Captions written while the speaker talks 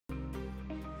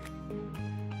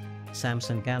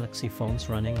Samsung Galaxy phones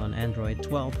running on Android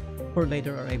 12, or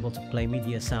later are able to play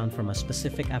media sound from a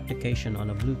specific application on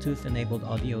a Bluetooth-enabled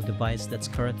audio device that's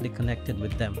currently connected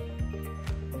with them.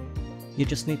 You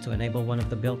just need to enable one of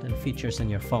the built-in features in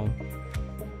your phone.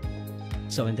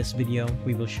 So in this video,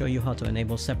 we will show you how to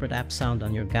enable separate app sound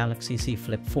on your Galaxy Z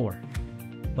Flip 4.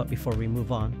 But before we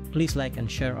move on, please like and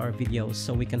share our videos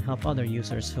so we can help other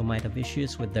users who might have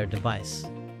issues with their device.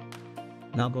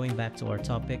 Now going back to our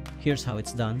topic, here's how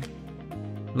it's done.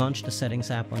 Launch the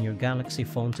Settings app on your Galaxy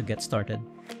phone to get started.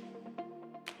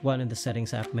 While in the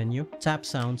Settings app menu, tap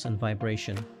Sounds and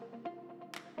Vibration.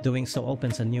 Doing so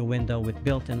opens a new window with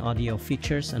built-in audio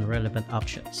features and relevant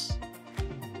options.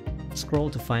 Scroll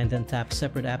to find and tap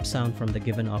Separate App Sound from the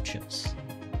given options.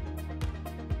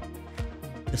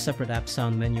 The Separate App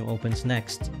Sound menu opens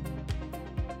next.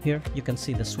 Here, you can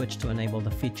see the switch to enable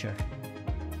the feature.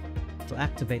 To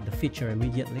activate the feature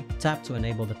immediately, tap to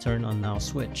enable the Turn On Now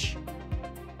switch.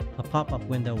 A pop-up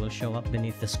window will show up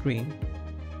beneath the screen.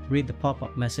 Read the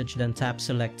pop-up message, then tap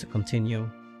Select to continue.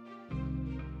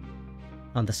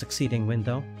 On the succeeding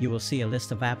window, you will see a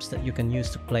list of apps that you can use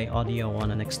to play audio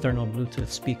on an external Bluetooth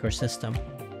speaker system.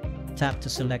 Tap to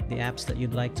select the apps that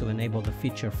you'd like to enable the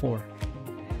feature for.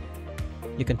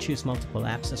 You can choose multiple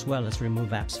apps as well as remove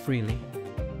apps freely.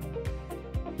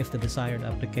 If the desired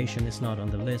application is not on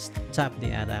the list, tap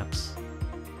the Add Apps.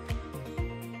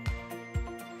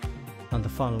 On the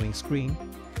following screen,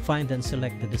 find and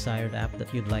select the desired app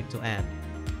that you'd like to add.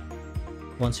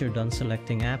 Once you're done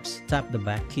selecting apps, tap the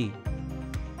back key.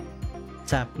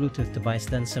 Tap Bluetooth device,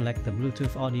 then select the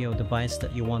Bluetooth audio device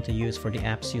that you want to use for the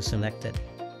apps you selected.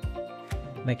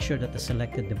 Make sure that the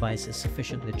selected device is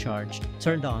sufficiently charged,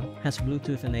 turned on, has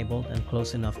Bluetooth enabled, and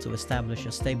close enough to establish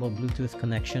a stable Bluetooth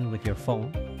connection with your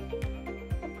phone.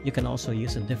 You can also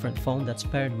use a different phone that's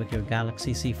paired with your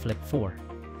Galaxy Z Flip 4.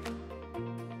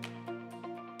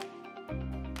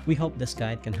 We hope this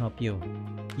guide can help you.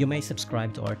 You may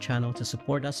subscribe to our channel to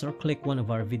support us or click one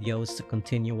of our videos to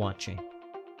continue watching.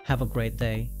 Have a great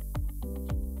day.